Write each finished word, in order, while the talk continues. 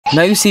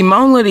Now you see,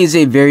 Momomyhero is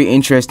a very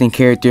interesting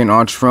character in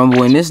Ultra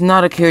Rumble, and it's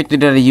not a character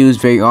that I use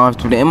very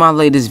often. But in my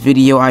latest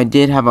video, I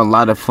did have a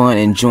lot of fun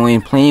enjoying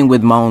playing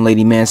with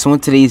Momomyhero, man. So in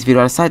today's video,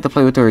 I decided to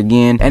play with her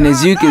again, and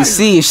as you can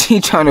see, she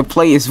trying to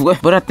play as well.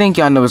 But I think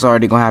y'all know what's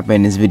already gonna happen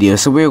in this video.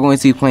 So we're going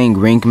to be playing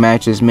rank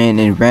matches, man,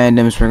 and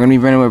randoms. We're gonna be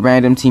running with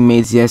random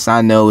teammates. Yes, I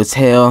know, it's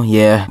hell,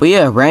 yeah. But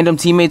yeah, random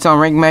teammates on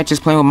rank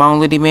matches playing with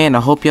Momomyhero, man. I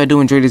hope y'all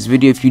do enjoy this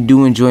video. If you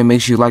do enjoy, make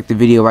sure you like the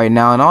video right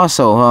now, and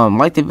also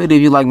like the video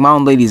if you like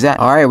Momomyhero's at.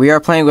 All right, we are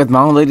playing with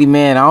Momomyhero,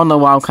 man. I don't know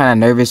why I'm kind of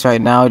nervous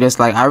right now. Just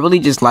like, I really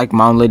just like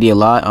Momomyhero a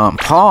lot.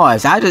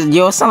 Pause.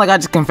 It sound like I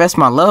just confessed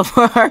my love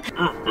for her.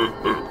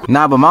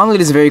 Nah, but Momomyhero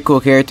is a very cool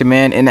character,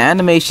 man. In the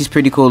anime, she's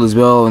pretty cool as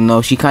well. You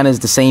know, she kind of is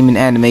the same in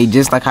anime,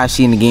 just like how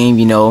she in the game,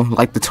 you know,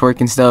 like the twerk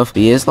and stuff.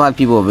 But yeah, there's a lot of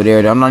people over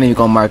there that I'm not even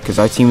gonna mark because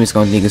our team is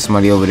gonna think of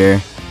somebody over there.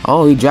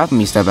 Oh, he dropping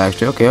me stuff,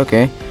 actually.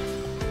 Okay.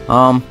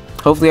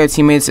 Hopefully our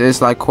teammates is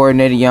like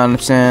coordinated, you know what I'm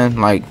saying?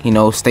 Like, you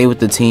know, stay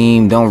with the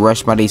team, don't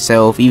rush by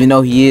themselves. Even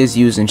though he is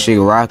using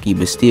Shigaraki,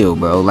 but still,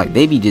 bro, like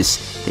they be just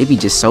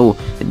so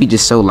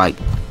like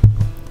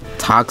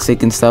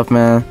toxic and stuff,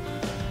 man.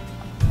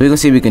 We're gonna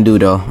see what we can do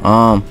though.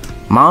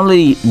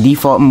 Momomyhero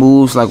default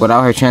moves, like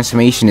without her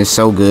transformation, is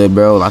so good,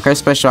 bro. Like her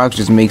special action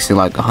just makes it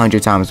like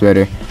 100 times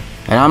better.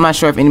 And I'm not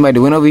sure if anybody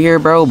went over here,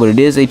 bro, but it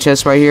is a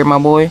chest right here, my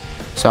boy.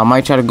 So I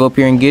might try to go up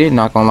here and get it,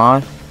 not gonna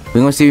lie.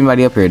 We're gonna see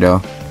anybody up here though.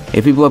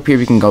 If people up here,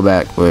 we can go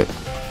back, but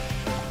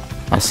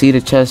I see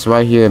the chest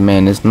right here,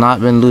 man. It's not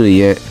been looted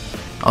yet.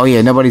 Oh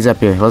yeah, nobody's up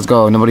here. Let's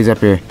go. Nobody's up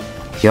here.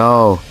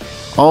 Yo.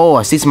 Oh,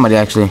 I see somebody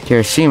actually.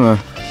 Hiroshima.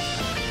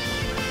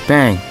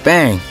 Bang,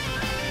 bang.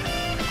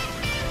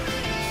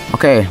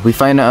 Okay, we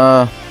find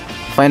a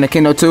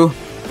Kendo too.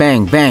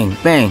 Bang, bang,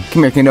 bang.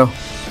 Come here, Kendo.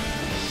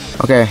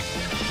 Okay,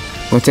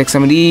 we're gonna take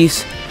some of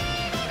these,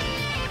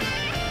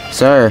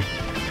 sir.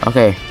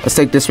 Okay, let's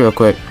take this real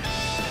quick.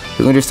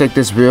 We're gonna just take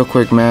this real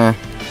quick, man.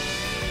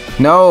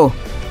 No,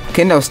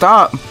 Kendo,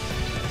 stop.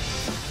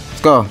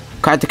 Let's go.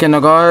 Cut the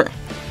Kendo guard.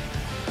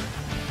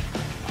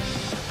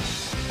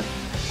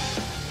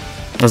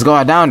 Let's go.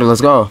 I downed it.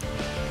 Let's go.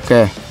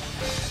 Okay.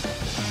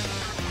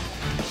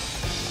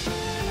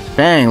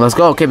 Bang. Let's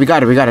go. Okay, we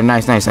got it. We got it.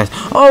 Nice.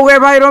 Oh,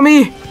 everybody on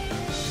me.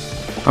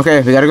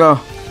 Okay, we gotta go.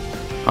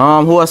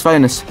 Who else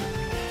fighting us?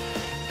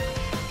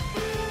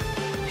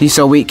 He's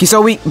so weak.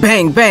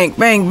 Bang, bang,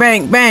 bang,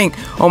 bang, bang.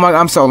 Oh my God,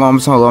 I'm so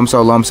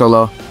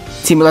low.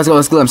 Team, let's go.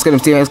 Let's get him.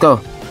 Team, let's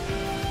go.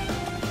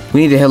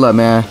 We need to heal up,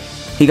 man.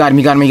 He got him.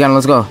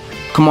 Let's go.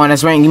 Come on,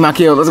 that's rank. Give my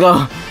kill.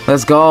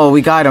 Let's go.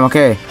 We got him.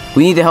 Okay.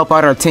 We need to help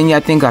out our Tenya.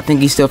 I think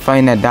he's still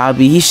fighting that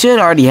Dobby. He should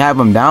already have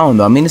him down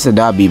though. I mean, it's a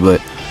Dobby,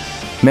 but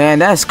man,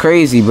 that's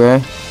crazy,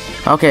 bro.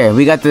 Okay,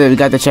 we got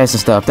the chest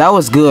and stuff. That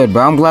was good,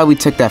 bro. I'm glad we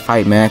took that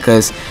fight, man,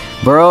 cause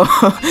bro,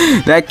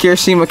 that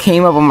Kirishima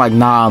came up. I'm like,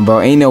 nah,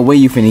 bro, ain't no way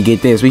you finna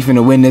get this. We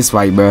finna win this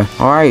fight, bro.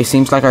 All right,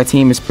 seems like our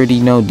team is pretty,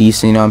 you know,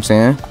 decent. You know what I'm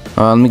saying?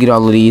 Let me get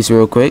all of these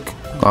real quick.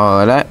 All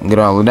of that. Get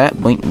all of that.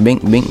 Blink,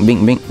 bink, bink,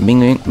 bink, bink, bink,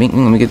 bink, bink.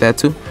 Let me get that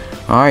too.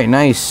 All right,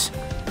 nice.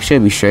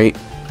 Should be straight.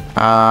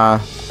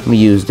 Let me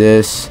use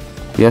this.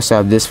 We also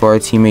have this for our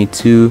teammate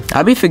too.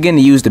 I'll be forgetting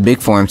to use the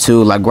big form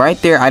too. Like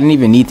right there, I didn't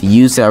even need to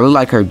use it. I really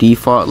like her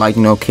default, like,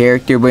 you know,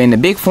 character. But in the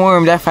big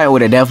form, that fight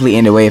would have definitely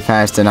ended way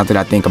faster now that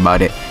I think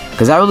about it.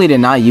 Because I really did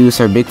not use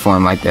her big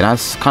form like that.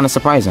 That's kind of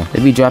surprising.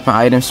 They be dropping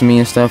items for me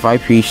and stuff. I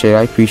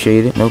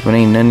appreciate it. Nope, it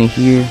ain't none in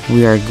here.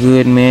 We are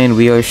good, man.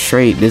 We are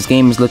straight. This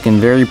game is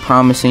looking very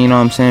promising, you know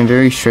what I'm saying?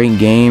 Very straight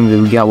game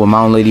that we got with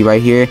Momomyhero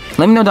right here.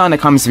 Let me know down in the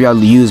comments if y'all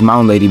use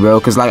Momomyhero, bro.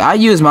 Because, like, I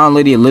use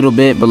Momomyhero a little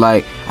bit, but,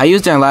 like, I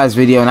used her in the last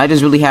video, and I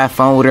just really had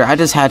fun with her. I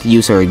just had to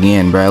use her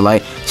again, bro.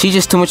 Like, she's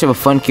just too much of a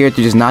fun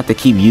character just not to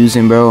keep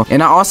using, bro.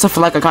 And I also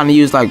feel like I kind of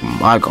use, like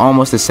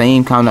almost the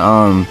same kind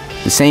of,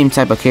 the same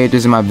type of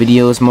characters in my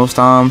videos most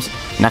times,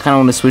 and I kind of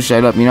want to switch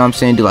that up, you know what I'm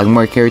saying? Do like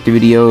more character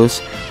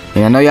videos.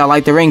 And I know y'all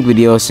like the rank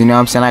videos, you know what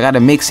I'm saying? I gotta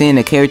mix in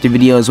the character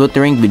videos with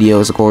the rank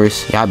videos, of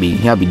course. Y'all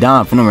be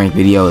down for the rank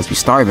videos. We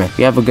starving.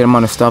 We have a good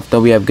amount of stuff though.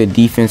 We have good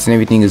defense and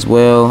everything as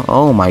well.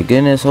 Oh my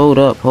goodness, hold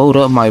up,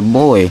 my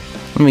boy.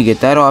 Let me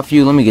get that off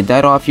you. Let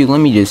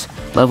me just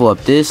level up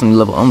this and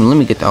level. Let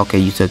me get that. Okay,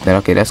 you took that.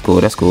 Okay, that's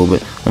cool.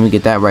 But let me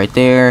get that right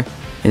there.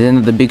 And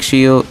then the big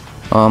shield.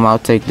 I'll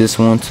take this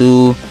one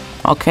too.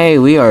 Okay,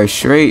 we are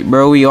straight,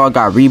 bro. We all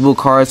got reboot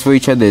cards for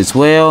each other as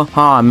well.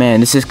 Oh man,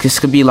 this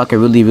could be like a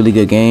really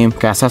good game.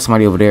 Okay, I saw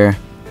somebody over there.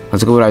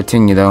 Let's go with our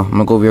Tenya though. I'm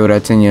gonna go over here with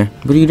our Tenya.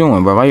 What are you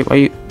doing, bro? Why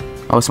you?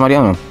 Oh, somebody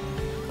on him.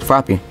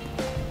 Floppy.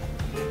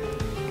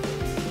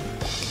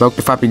 Broke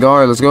the Floppy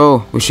guard. Let's go.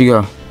 Where'd she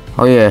go?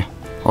 Oh yeah.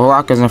 Oh,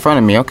 Rock is in front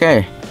of me.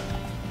 Okay.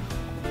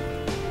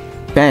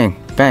 Bang,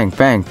 bang,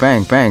 bang,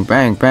 bang, bang,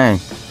 bang, bang.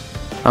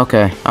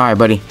 Okay. All right,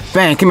 buddy.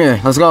 Bang. Come here.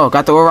 Let's go.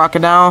 Got the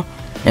rocket down.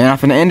 And I'm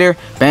finna end her.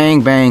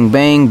 Bang, bang,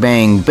 bang,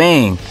 bang,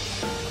 bang.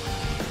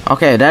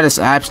 Okay, that is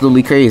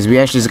absolutely crazy. We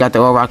actually just got the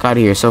oil rock out of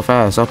here so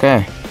fast.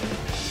 Okay.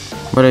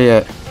 Where they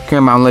at? Come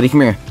here, Momomyhero.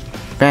 Come here.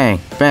 Bang,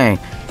 bang,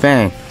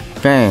 bang,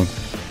 bang.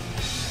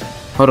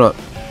 Hold up.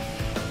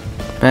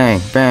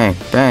 Bang, bang,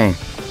 bang.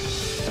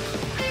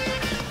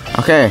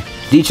 Okay.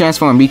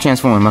 De-transform,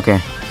 de-transform. Okay.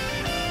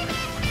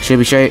 Should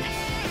be straight.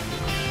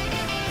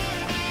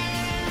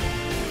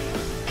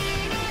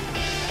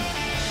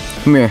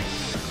 Come here.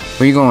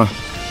 Where you going?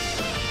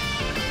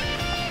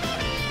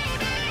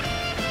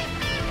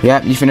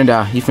 Yep, you finna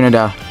die. You finna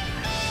die.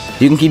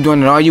 You can keep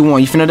doing it all you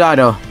want. You finna die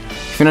though.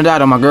 You finna die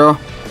though, my girl.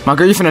 My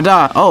girl, you finna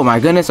die. Oh my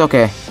goodness.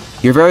 Okay.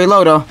 You're very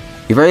low though.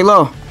 You're very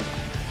low.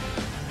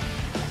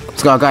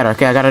 Let's go. I got her.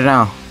 Okay, I got her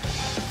down.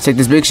 Take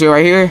this big shit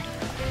right here.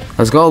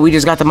 Let's go. We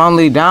just got the mountain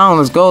lady down.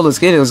 Let's go. Let's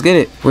get it. Let's get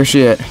it. Where's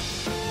she at?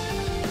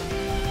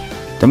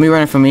 Don't be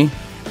running from me.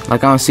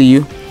 Like I don't see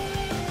you.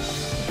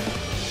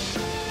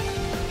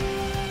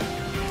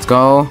 Let's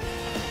go.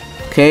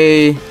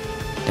 Okay.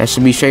 That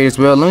should be straight as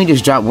well. Let me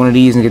just drop one of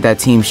these and get that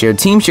team shield.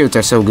 Team shields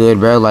are so good,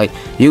 bro. Like,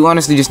 you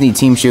honestly just need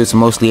team shields for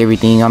mostly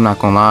everything. I'm not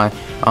gonna lie.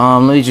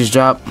 Let me just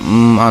drop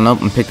on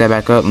up and pick that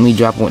back up. Let me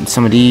drop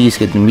some of these,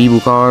 get the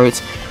reboot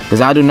cards.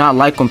 Because I do not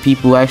like when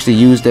people actually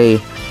use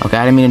they... Okay,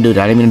 I didn't mean to do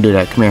that. I didn't mean to do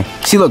that. Come here.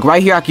 See, look,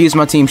 right here I can use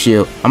my team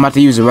shield. I'm about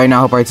to use it right now.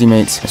 Help our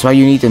teammates. That's why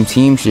you need them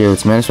team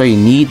shields, man. That's why you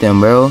need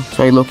them, bro. That's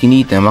why you look, you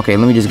need them. Okay,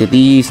 let me just get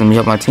these. Let me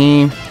help my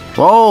team.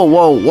 Whoa,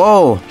 whoa,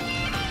 whoa.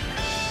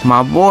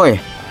 My boy.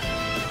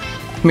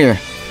 Come here.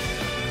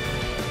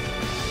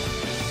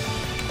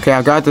 Okay,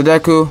 I got the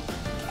deku.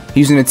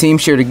 Using the team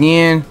shield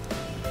again.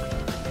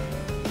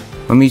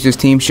 Let me use this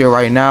team shield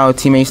right now.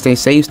 Teammates, stay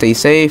safe, stay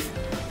safe.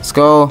 Let's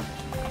go.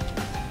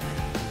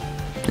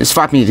 This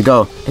Floppy needs to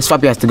go. This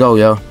Floppy has to go,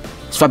 yo.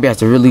 This Floppy has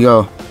to really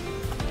go.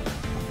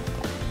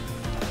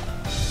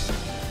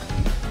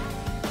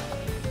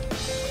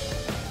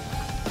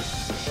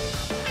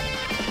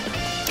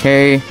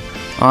 Okay.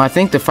 I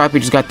think the Floppy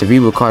just got the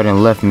reboot card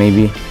and left,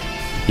 maybe.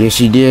 Yeah,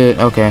 she did.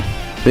 Okay.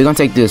 We're gonna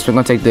take this. We're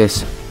gonna take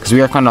this. Because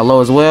we are kind of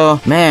low as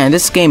well. Man,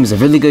 this game is a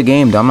really good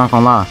game, though. I'm not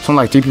gonna lie. It's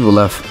only like 3 people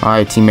left.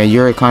 Alright, teammate.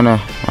 You're kind of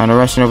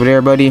rushing over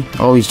there, buddy.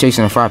 Oh, he's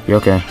chasing a Floppy.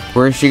 Okay.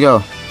 Where did she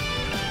go?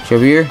 She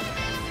over here?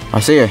 I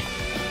see her.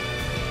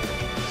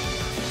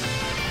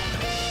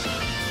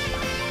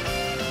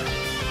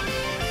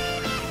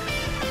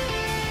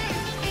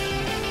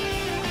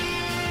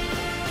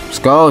 Let's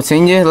go,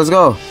 Tinya. Let's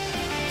go.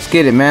 Let's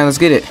get it, man. Let's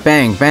get it.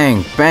 Bang,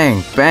 bang,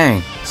 bang,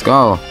 bang. Let's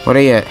go. Where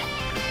they at?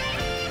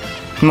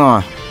 Come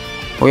on.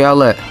 Where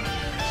y'all at?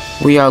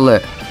 Where y'all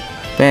at?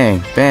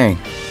 Bang, bang.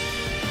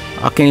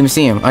 I can't even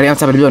see him. Oh, they on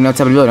top of the building. On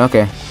top of the building.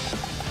 Okay.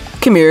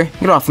 Come here.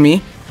 Get off of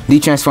me.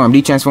 De-transform.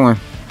 De-transform.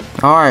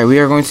 Alright, we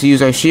are going to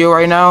use our shield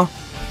right now.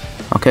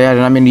 Okay, I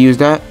did not mean to use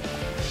that.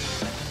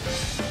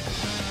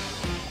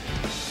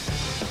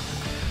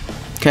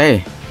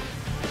 Okay.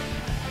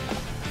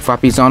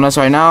 Floppy's on us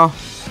right now.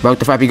 Broke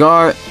the Floppy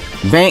guard.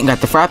 Bang, got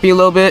the Floppy a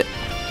little bit.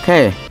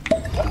 Okay.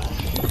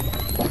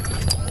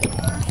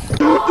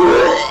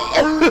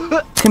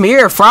 Come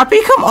here,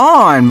 Floppy. Come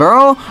on,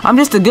 bro. I'm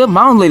just a good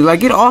mountain lady.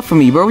 Like, get off of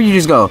me, bro. Where you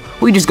just go?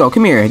 Where you just go?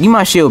 Come here. Give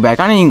my shield back.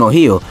 I ain't even gonna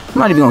heal. I'm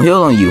not even gonna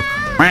heal on you.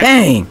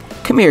 Bang.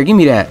 Come here. Give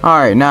me that.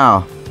 Alright,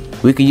 now.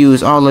 We could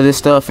use all of this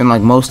stuff and,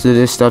 like, most of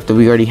this stuff that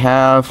we already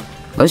have.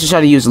 Let's just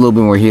try to use a little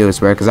bit more heals,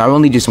 bro. Because I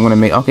only just want to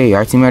make... Okay,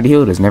 our team already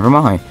healed us. Never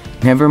mind.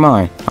 Never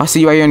mind. I'll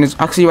see you right here in this...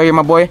 I'll see you right here,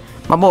 my boy.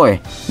 My boy.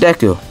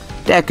 Deku.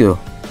 Deku.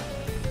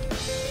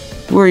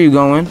 Where are you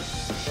going?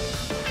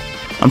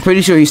 I'm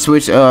pretty sure he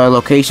switched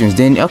locations.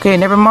 Then okay,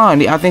 never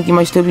mind. I think he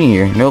might still be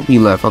here. Nope, he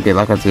left. Okay,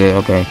 like I said,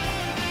 okay.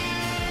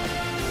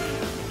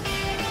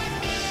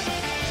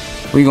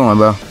 Where you going,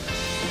 bro?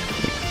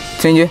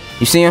 Tinya,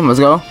 you see him?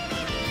 Let's go.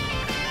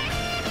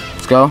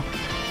 Let's go.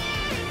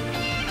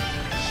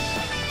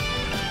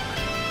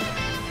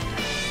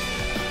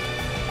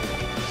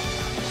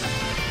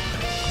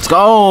 Let's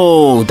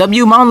go.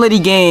 W Mountain Lady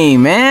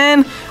game,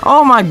 man.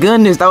 Oh my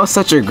goodness, that was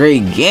such a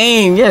great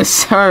game. Yes,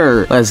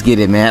 sir. Let's get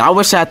it, man. I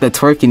wish I had the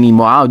twerk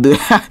anymore. I'll do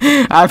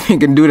I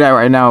think I can do that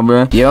right now,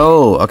 bro.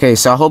 Yo, okay,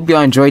 so I hope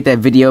y'all enjoyed that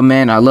video,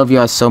 man. I love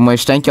y'all so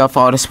much. Thank y'all for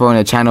all the support on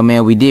the channel,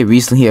 man. We did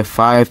recently hit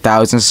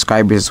 5,000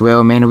 subscribers as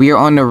well, man. We are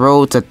on the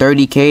road to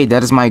 30K.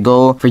 That is my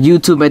goal for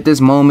YouTube at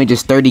this moment.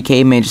 Just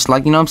 30K, man. Just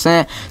like, you know what I'm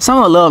saying?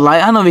 Someone a little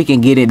light. I know we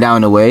can get it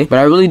down the way, but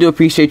I really do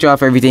appreciate y'all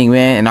for everything,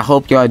 man. And I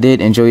hope y'all did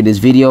enjoy this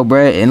video,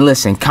 bro. And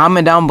listen,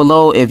 comment down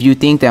below if you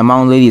think that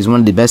Mountain Lady is one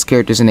of the best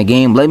characters in the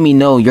game. Let me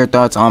know your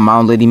thoughts on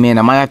Mountain Lady, man.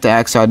 I might have to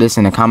ask y'all this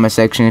in the comment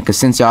section, because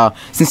since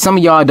some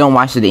of y'all don't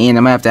watch to the end,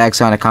 I might have to ask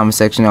y'all in the comment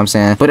section, you know what I'm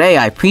saying? But hey,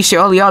 I appreciate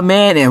all of y'all,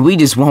 man, and we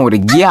just went with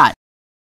a yacht.